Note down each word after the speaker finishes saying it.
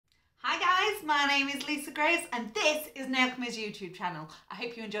guys, my name is Lisa Grace and this is Nailchemy's YouTube channel. I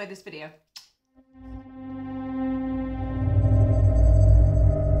hope you enjoyed this video.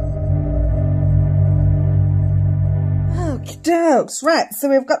 Okie dokes. Right, so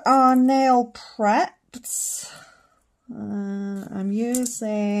we've got our nail prepped. I'm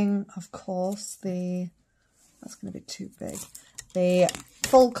using, of course, that's going to be too big, the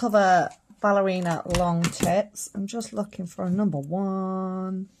full cover ballerina long tips. I'm just looking for a number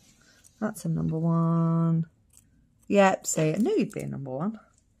 1. That's a number 1. Yep, see, I knew you'd be a number 1.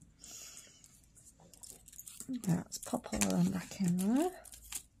 Yeah, let's pop all of them back in there.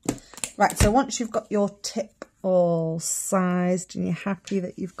 Right, so once you've got your tip all sized and you're happy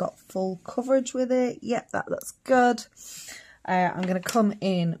that you've got full coverage with it, yep, that looks good. I'm going to come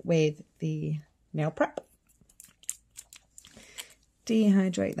in with the nail prep.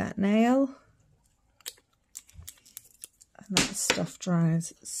 Dehydrate that nail. And that stuff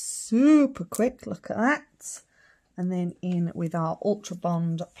dries super quick, look at that. And then in with our Ultra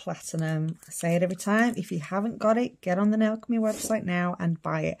Bond Platinum. I say it every time, if you haven't got it, get on the Nailchemy website now and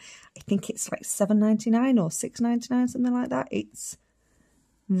buy it. I think it's like $7.99 or $6.99, something like that. It's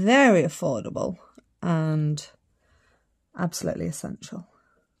very affordable and absolutely essential.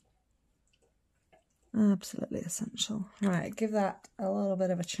 Absolutely essential. Right, give that a little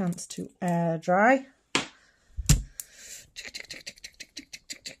bit of a chance to air dry.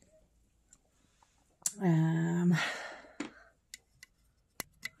 And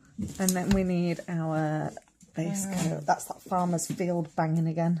then we need our base coat. That's that Farmer's Field banging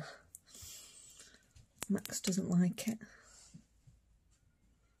again. Max doesn't like it.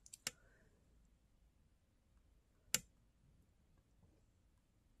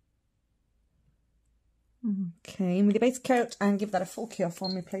 Okay, with the base coat and give that a full cure for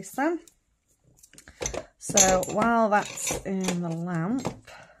me, please, Sam. So while that's in the lamp,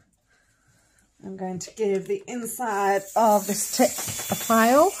 I'm going to give the inside of this tip a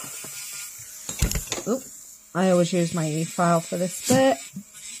file. Oop, I always use my e-file for this bit.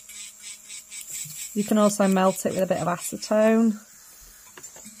 You can also melt it with a bit of acetone.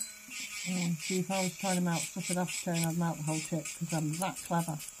 Yeah, see, if I was trying to melt stuff with acetone, I'd melt the whole tip because I'm that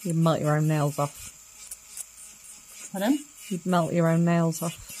clever. You'd melt your own nails off. Pardon? You'd melt your own nails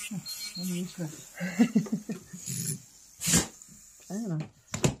off. Yes, I'm useless. Fair enough.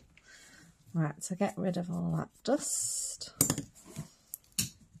 Right, so get rid of all that dust.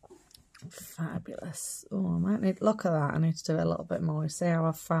 Fabulous. Oh, I might need, look at that, I need to do it a little bit more. You see how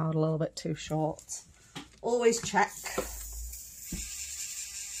I've filed a little bit too short. Always check.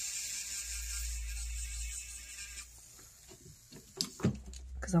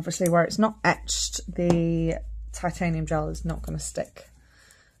 Because obviously where it's not etched, the titanium gel is not going to stick.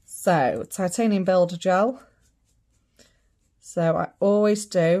 So, titanium builder gel. So I always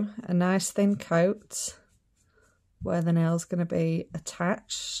do a nice thin coat where the nail's going to be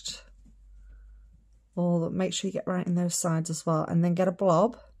attached. Or make sure you get right in those sides as well. And then get a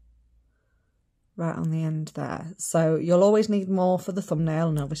blob right on the end there. So you'll always need more for the thumbnail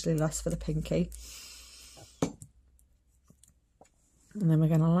and obviously less for the pinky. And then we're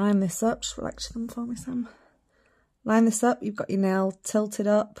going to line this up. Just relax them for me, Sam. Line this up. You've got your nail tilted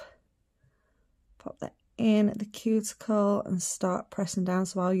up. Pop that in the cuticle and start pressing down.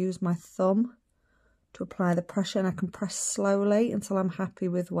 So I'll use my thumb to apply the pressure and I can press slowly until I'm happy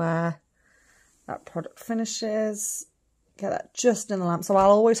with where that product finishes. Get that just in the lamp. So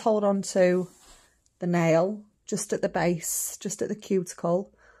I'll always hold on to the nail just at the base, just at the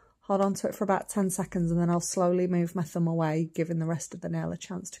cuticle. Hold on to it for about 10 seconds and then I'll slowly move my thumb away, giving the rest of the nail a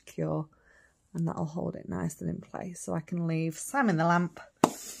chance to cure. And that'll hold it nice and in place. So I can leave Sam in the lamp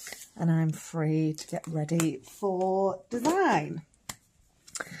and I'm free to get ready for design.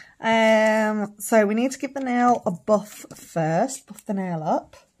 So we need to give the nail a buff first. Buff the nail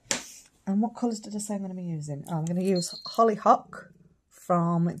up. And what colours did I say I'm going to be using? Oh, I'm going to use Hollyhock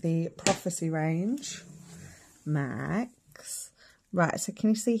from the Prophecy range. Max. Right, so can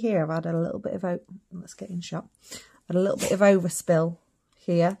you see here? I've had a little bit of, let's get in shot. Had a little bit of overspill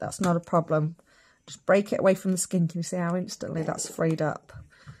here. That's not a problem. Just break it away from the skin. Can you see how instantly that's freed up?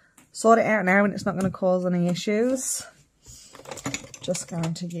 Sort it out now and it's not going to cause any issues. Just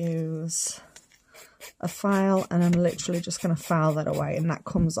going to use a file and I'm literally just going to file that away and that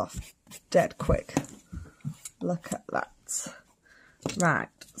comes off dead quick. Look at that. Right,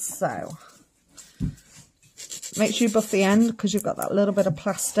 so make sure you buff the end because you've got that little bit of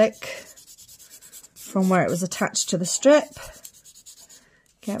plastic from where it was attached to the strip.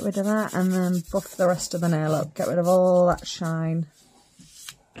 Get rid of that and then buff the rest of the nail up. Get rid of all that shine.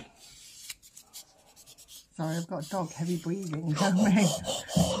 Sorry, I've got dog heavy breathing. Don't worry.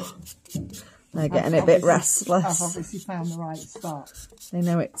 They're getting a bit restless. I've obviously found the right spot. They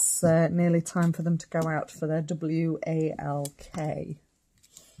know it's nearly time for them to go out for their WALK.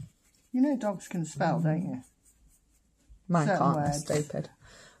 You know dogs can spell, don't you? Mine Certain can't, they're words. stupid.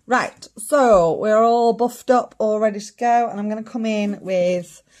 Right, so we're all buffed up, all ready to go. And I'm going to come in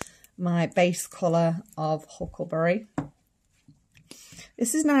with my base colour of Huckleberry.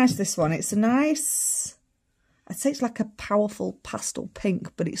 This is nice, this one. It's a nice, I'd say it's like a powerful pastel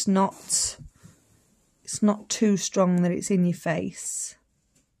pink, but it's not too strong that it's in your face.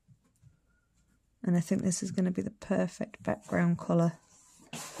 And I think this is going to be the perfect background colour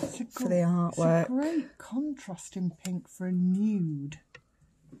for the artwork. It's a great contrasting pink for a nude.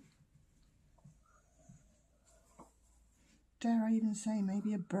 Dare I even say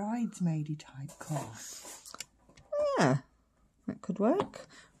maybe a bridesmaidy type colour? Yeah, that could work.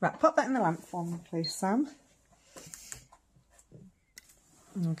 Right, pop that in the lamp for me, please, Sam.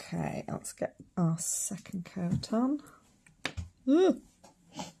 Okay, let's get our second coat on. Ooh.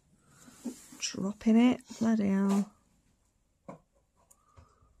 Dropping it, bloody hell.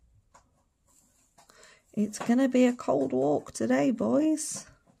 It's going to be a cold walk today, boys.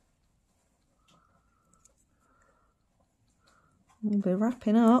 We'll be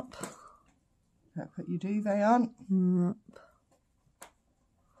wrapping up. Don't put your duvet on. Yep.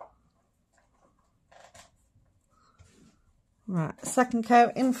 Right, second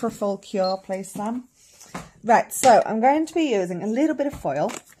coat in for a full cure, please, Sam. Right, so I'm going to be using a little bit of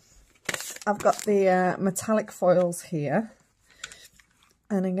foil. I've got the metallic foils here.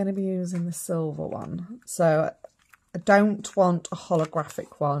 And I'm going to be using the silver one. So I don't want a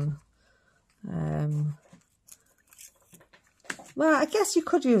holographic one. Well, I guess you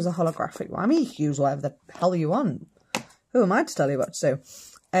could use a holographic one. I mean, you can use whatever the hell you want. Who am I to tell you what to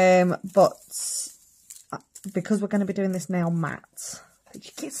do? But because we're going to be doing this nail matte,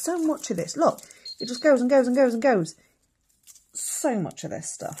 you get so much of this. Look, it just goes and goes and goes and goes. So much of this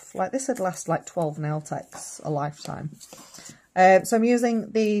stuff. Like, this would last like 12 nail techs a lifetime. So I'm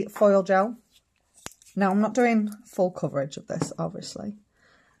using the foil gel. Now, I'm not doing full coverage of this, obviously.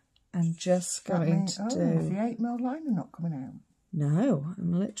 I'm just going to do... is the 8mm liner not coming out? No,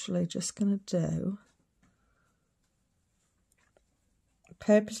 I'm literally just going to do...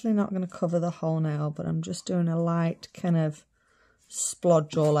 Purposely not going to cover the whole nail, but I'm just doing a light kind of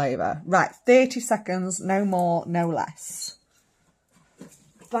splodge all over. Right, 30 seconds, no more, no less.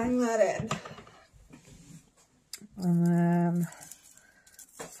 Bang that in. And then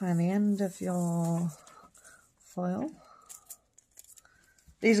find the end of your foil.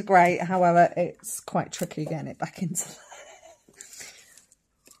 These are great, however, it's quite tricky getting it back into there.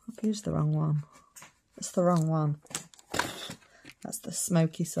 I've used the wrong one. It's the wrong one. That's the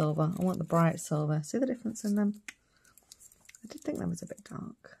smoky silver. I want the bright silver. See the difference in them? I did think that was a bit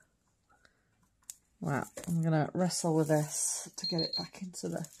dark. Right, I'm going to wrestle with this to get it back into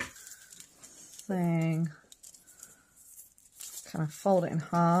the thing. Kind of fold it in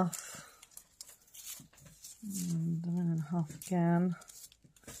half. And then in half again.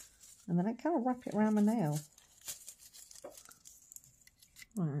 And then I kind of wrap it around my nail.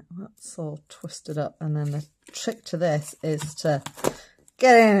 Right, that's all twisted up. And then the trick to this is to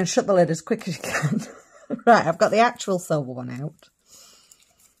get in and shut the lid as quick as you can. Right, I've got the actual silver one out.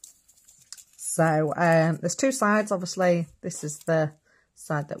 So there's two sides, obviously. This is the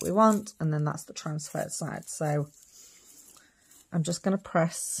side that we want, and then that's the transferred side. So I'm just going to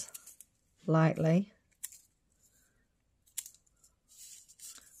press lightly.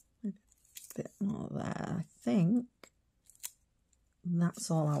 A bit more there, I think. And that's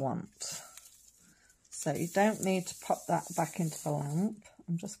all I want. So you don't need to pop that back into the lamp.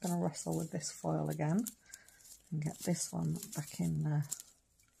 I'm just going to wrestle with this foil again and get this one back in there.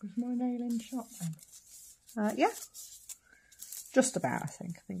 Was my nail in shot then? Yeah, just about, I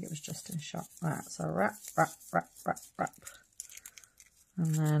think. I think it was just in shot. Right, so wrap, wrap, wrap, wrap, wrap.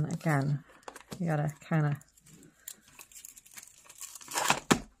 And then again, you gotta kind of...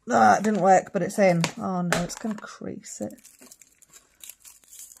 Oh, it didn't work, but it's in. Oh no, it's gonna crease it.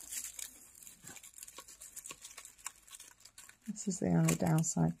 This is the only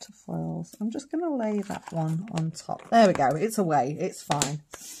downside to foils. I'm just going to lay that one on top. There we go. It's away. It's fine.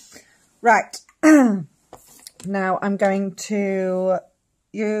 Right. Now I'm going to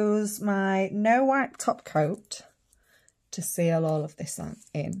use my no wipe top coat to seal all of this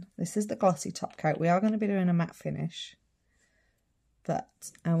in. This is the glossy top coat. We are going to be doing a matte finish, but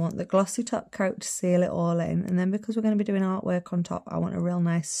I want the glossy top coat to seal it all in. And then because we're going to be doing artwork on top, I want a real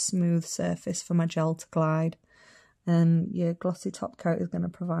nice smooth surface for my gel to glide. And your glossy top coat is going to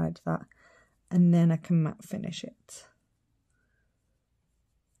provide that. And then I can matte finish it.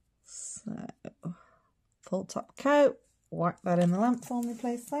 So full top coat. Whack that in the lamp for me,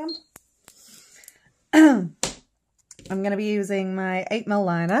 please, Sam. I'm going to be using my 8mm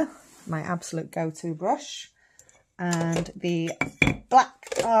liner, my absolute go-to brush, and the black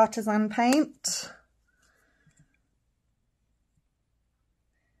artisan paint.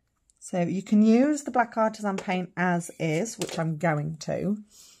 So you can use the black artisan paint as is, which I'm going to,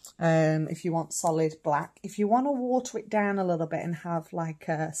 if you want solid black. If you want to water it down a little bit and have like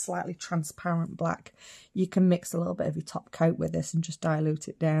a slightly transparent black, you can mix a little bit of your top coat with this and just dilute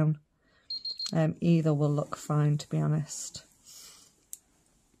it down. Either will look fine, to be honest.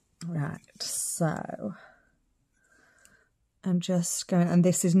 Right, so I'm just going, and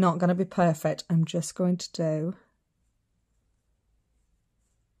this is not going to be perfect, I'm just going to do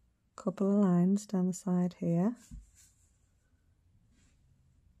a couple of lines down the side here.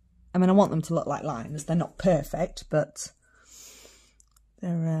 I mean, I want them to look like lines. They're not perfect, but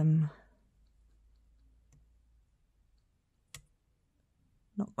they're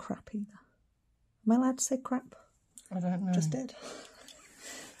not crap either. Am I allowed to say crap? I don't know. Just did.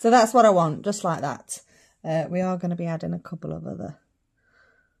 So that's what I want, just like that. We are going to be adding a couple of other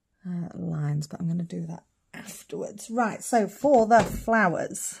lines, but I'm going to do that afterwards. Right, so for the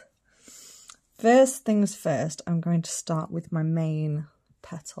flowers, first things first, I'm going to start with my main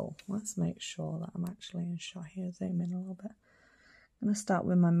petal. Let's make sure that I'm actually in shot here, zoom in a little bit. I'm going to start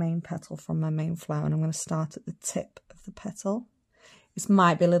with my main petal from my main flower, and I'm going to start at the tip of the petal. This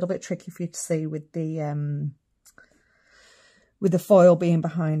might be a little bit tricky for you to see with the foil being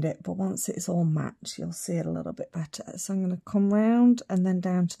behind it, but once it's all matte, you'll see it a little bit better. So I'm going to come round and then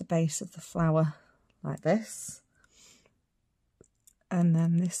down to the base of the flower like this. And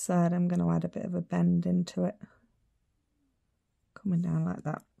then this side, I'm going to add a bit of a bend into it, coming down like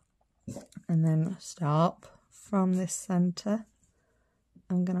that. And then start from this centre.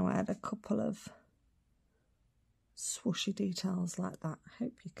 I'm going to add a couple of swooshy details like that. I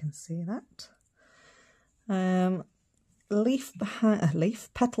hope you can see that.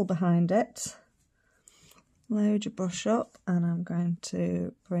 Petal behind it. Load your brush up, and I'm going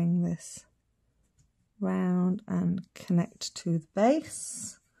to bring this round and connect to the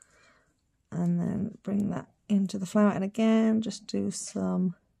base, and then bring that into the flower, and again just do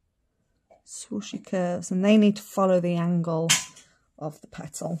some swooshy curves, and they need to follow the angle of the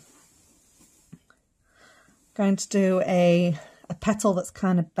petal. Going to do a petal that's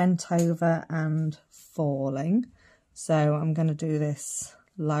kind of bent over and falling. So I'm going to do this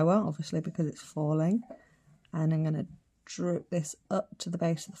lower, obviously, because it's falling. And I'm going to droop this up to the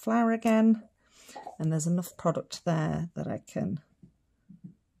base of the flower again. And there's enough product there that I can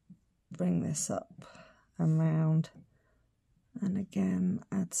bring this up and round. And again,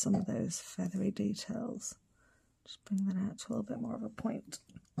 add some of those feathery details. Just bring that out to a little bit more of a point.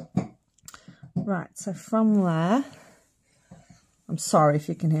 Right, so from there, I'm sorry if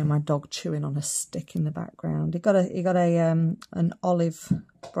you can hear my dog chewing on a stick in the background. He got an olive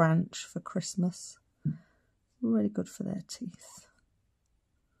branch for Christmas. Really good for their teeth.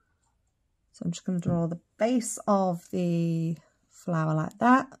 So I'm just going to draw the base of the flower like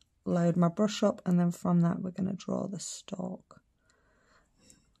that, load my brush up, and then from that we're going to draw the stalk.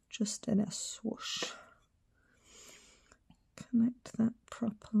 Just in a swoosh. Connect that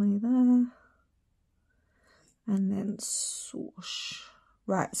properly there. And then swoosh.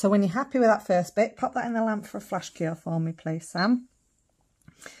 Right, so when you're happy with that first bit, pop that in the lamp for a flash cure for me, please, Sam.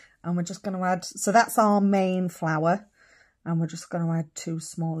 And we're just going to add, so that's our main flower, and we're just going to add two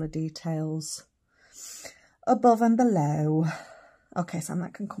smaller details above and below. Okay, Sam,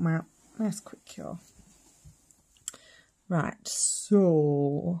 that can come out. Nice quick cure. Right,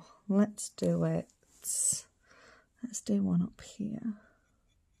 so let's do it. Let's do one up here.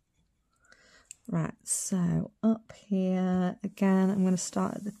 Right, so up here, again, I'm going to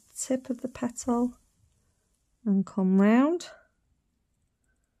start at the tip of the petal and come round.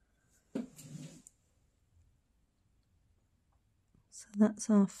 So that's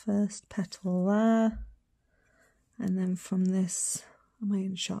our first petal there. And then from this, am I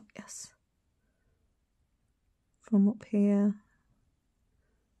in shot? Yes. From up here,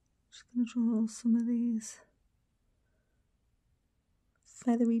 just going to draw some of these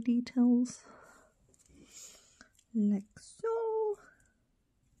feathery details. Like so.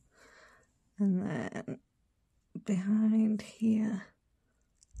 And then behind here,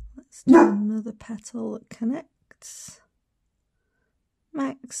 let's do another petal that connects.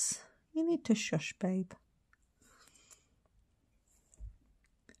 Max, you need to shush, babe.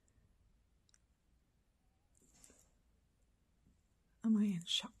 Am I in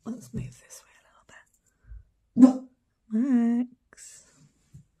shot? Let's move this way a little bit. Max.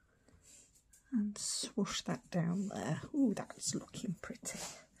 And swoosh that down there. Ooh, that's looking pretty.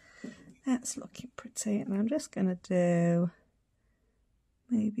 That's looking pretty. And I'm just going to do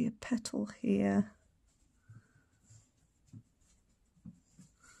maybe a petal here.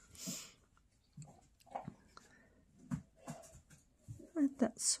 Add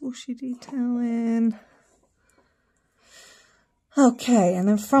that swooshy detail in. Okay, and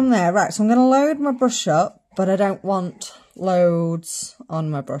then from there, right, so I'm going to load my brush up, but I don't want loads on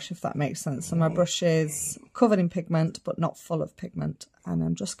my brush, if that makes sense. So my brush is covered in pigment, but not full of pigment. And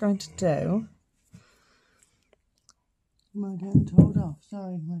I'm just going to do... Am I getting told off?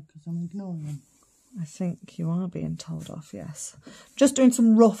 Sorry, because I'm ignoring them. I think you are being told off, yes. Just doing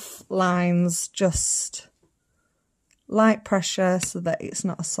some rough lines, just light pressure so that it's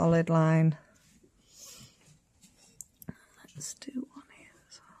not a solid line. Let's do one here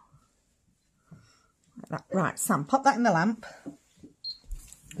as well. Like that. Right, Sam, pop that in the lamp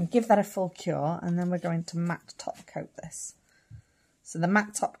and give that a full cure, and then we're going to matte top coat this. So the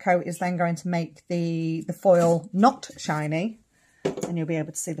matte top coat is then going to make the foil not shiny, and you'll be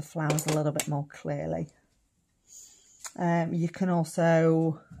able to see the flowers a little bit more clearly. You can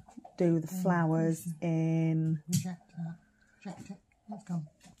also do the flowers in... Reject it. Let's go.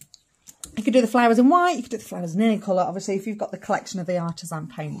 You could do the flowers in white, you could do the flowers in any colour. Obviously, if you've got the collection of the artisan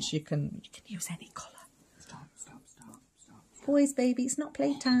paints, you can use any colour. Stop. Boys, baby, it's not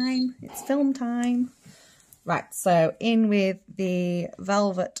playtime, it's film time. Right, so in with the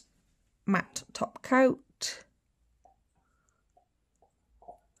velvet matte top coat.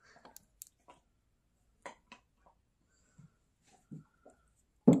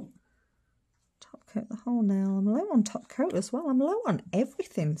 Top coat the whole nail. I'm low on top coat as well. I'm low on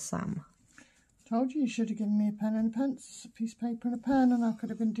everything, Sam. Told you should have given me a pen and a pencil, a piece of paper and a pen, and I could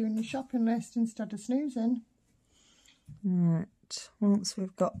have been doing the shopping list instead of snoozing. Right, once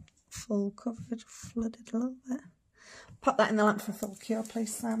we've got full coverage, flooded a little bit. Pop that in the lamp for a full cure,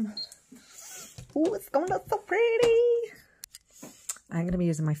 please, Sam. Oh, it's going to look so pretty. I'm going to be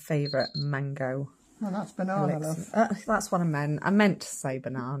using my favourite mango. Well, that's banana, love. That's what I meant. I meant to say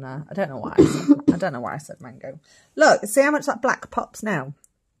banana. I don't know why I said mango. Look, see how much that black pops now?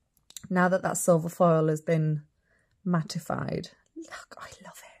 Now that that silver foil has been mattified. Look, I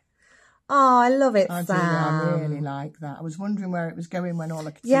love it. Oh, I love it, Sam. I really like that. I was wondering where it was going when all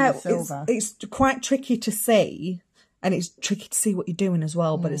I could see was silver. It's quite tricky to see, and it's tricky to see what you're doing as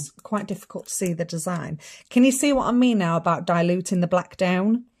well, but it's quite difficult to see the design. Can you see what I mean now about diluting the black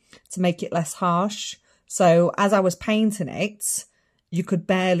down to make it less harsh? So as I was painting it, you could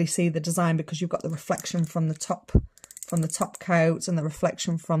barely see the design because you've got the reflection from the top coat and the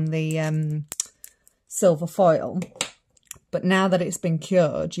reflection from the silver foil. But now that it's been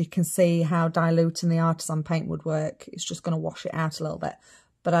cured, you can see how diluting the artisan paint would work. It's just going to wash it out a little bit.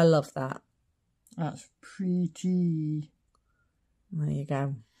 But I love that. That's pretty. There you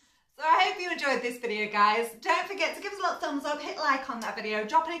go. So I hope you enjoyed this video, guys. Don't forget to give us a little thumbs up, hit like on that video,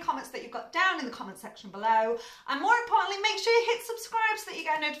 drop any comments that you've got down in the comment section below. And more importantly, make sure you hit subscribe so that you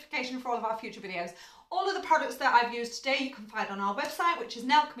get a notification for all of our future videos. All of the products that I've used today you can find on our website, which is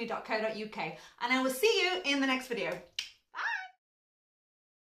nailchemy.co.uk. And I will see you in the next video.